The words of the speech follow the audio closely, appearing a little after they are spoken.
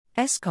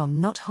Eskom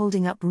not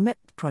holding up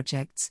RMIPPPP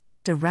projects,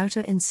 de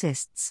Ruyter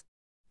insists.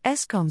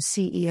 Eskom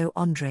CEO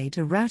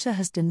de Ruyter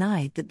has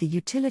denied that the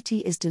utility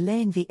is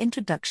delaying the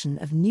introduction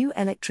of new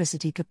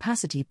electricity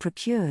capacity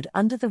procured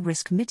under the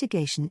Risk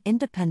Mitigation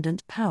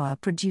Independent Power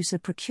Producer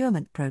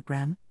Procurement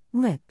Programme,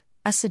 RMIPPPP,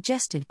 as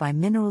suggested by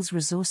Minerals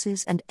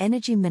Resources and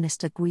Energy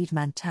Minister Gwede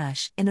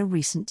Mantashe in a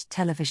recent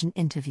television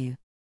interview.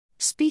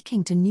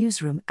 Speaking to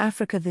Newzroom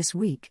Afrika this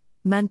week,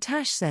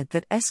 Mantashe said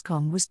that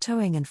Eskom was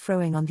toing and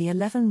froing on the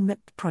 11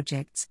 RMIPPPP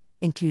projects,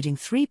 including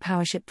 3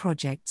 powership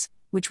projects,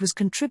 which was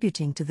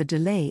contributing to the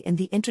delay in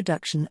the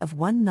introduction of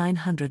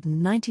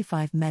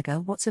 995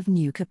 megawatts of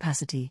new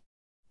capacity.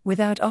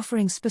 Without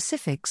offering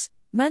specifics,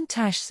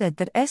 Mantashe said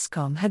that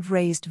Eskom had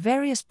raised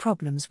various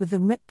problems with the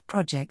RMIPPPP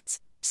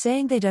projects,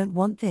 saying they don't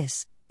want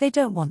this, they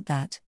don't want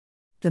that.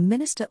 The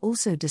minister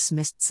also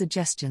dismissed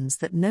suggestions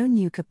that no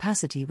new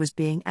capacity was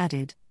being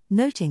added,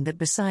 noting that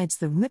besides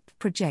the RMIPPPP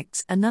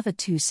projects, another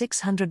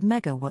 600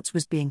 megawatts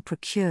was being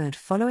procured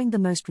following the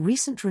most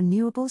recent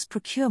renewables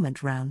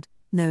procurement round,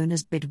 known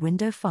as Bid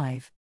Window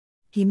 5.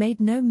 He made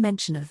no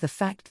mention of the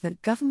fact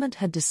that government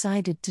had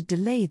decided to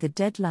delay the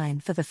deadline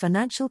for the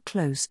financial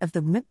close of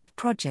the RMIPPPP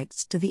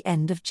projects to the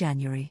end of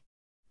January.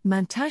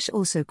 Mantashe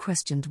also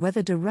questioned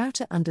whether de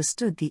Ruyter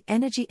understood the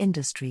energy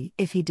industry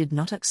if he did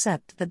not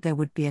accept that there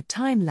would be a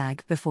time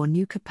lag before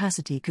new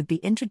capacity could be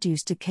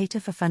introduced to cater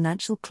for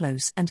financial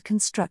close and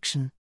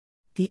construction.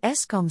 The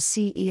Eskom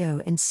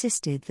CEO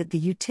insisted that the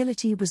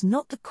utility was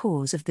not the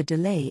cause of the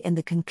delay in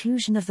the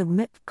conclusion of the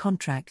RMIPPPP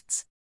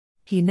contracts.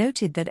 He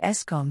noted that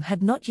Eskom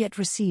had not yet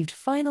received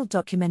final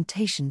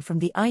documentation from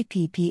the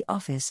IPP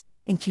Office,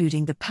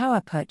 including the power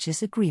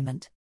purchase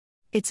agreement.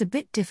 It's a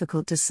bit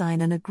difficult to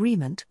sign an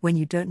agreement when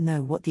you don't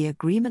know what the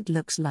agreement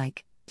looks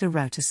like, de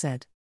Ruyter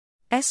said.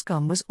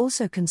 Eskom was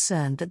also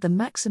concerned that the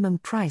maximum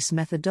price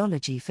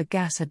methodology for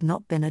gas had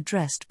not been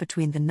addressed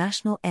between the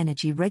National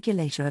Energy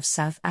Regulator of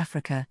South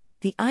Africa,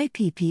 the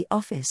IPP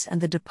Office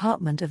and the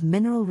Department of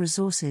Mineral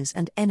Resources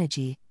and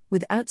Energy,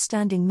 with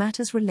outstanding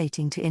matters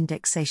relating to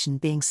indexation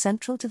being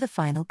central to the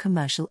final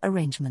commercial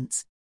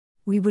arrangements.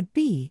 We would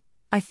be,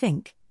 I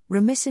think,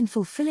 remiss in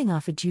fulfilling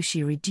our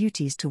fiduciary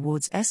duties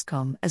towards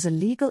Eskom as a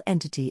legal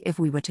entity if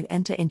we were to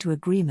enter into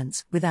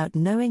agreements without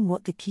knowing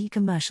what the key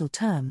commercial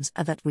terms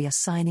are that we are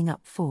signing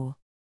up for.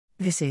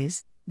 This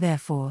is,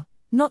 therefore,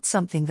 not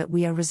something that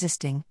we are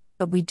resisting,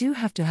 but we do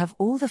have to have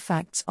all the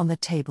facts on the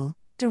table,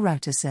 de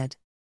Ruyter said.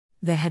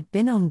 There had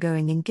been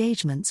ongoing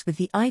engagements with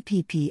the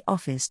IPP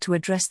Office to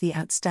address the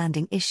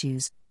outstanding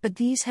issues, but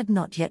these had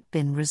not yet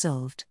been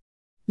resolved.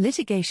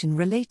 Litigation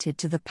related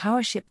to the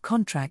powership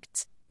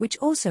contracts, which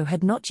also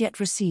had not yet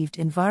received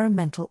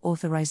environmental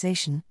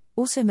authorisation,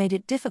 also made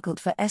it difficult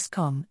for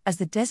Eskom as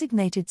the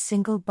designated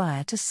single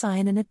buyer to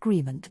sign an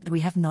agreement that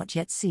we have not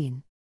yet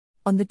seen.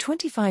 On the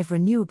 25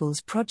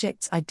 renewables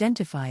projects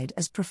identified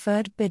as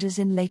preferred bidders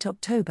in late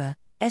October,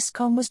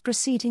 Eskom was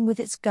proceeding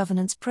with its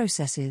governance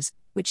processes,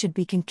 which should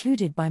be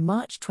concluded by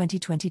March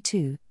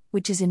 2022,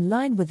 which is in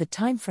line with the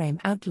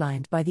timeframe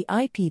outlined by the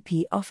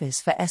IPP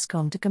Office for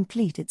Eskom to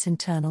complete its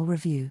internal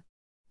review.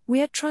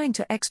 We are trying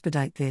to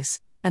expedite this,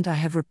 and I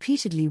have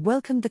repeatedly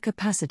welcomed the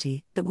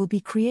capacity that will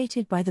be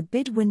created by the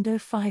Bid Window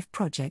 5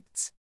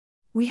 projects.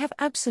 We have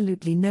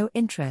absolutely no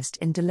interest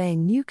in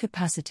delaying new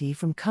capacity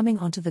from coming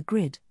onto the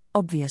grid,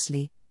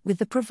 obviously, with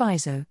the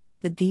proviso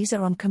that these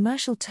are on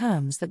commercial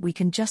terms that we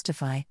can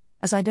justify,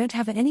 as I don't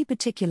have any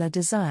particular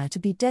desire to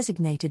be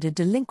designated a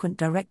delinquent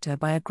director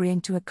by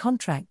agreeing to a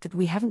contract that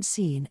we haven't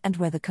seen and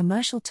where the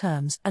commercial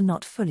terms are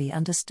not fully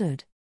understood.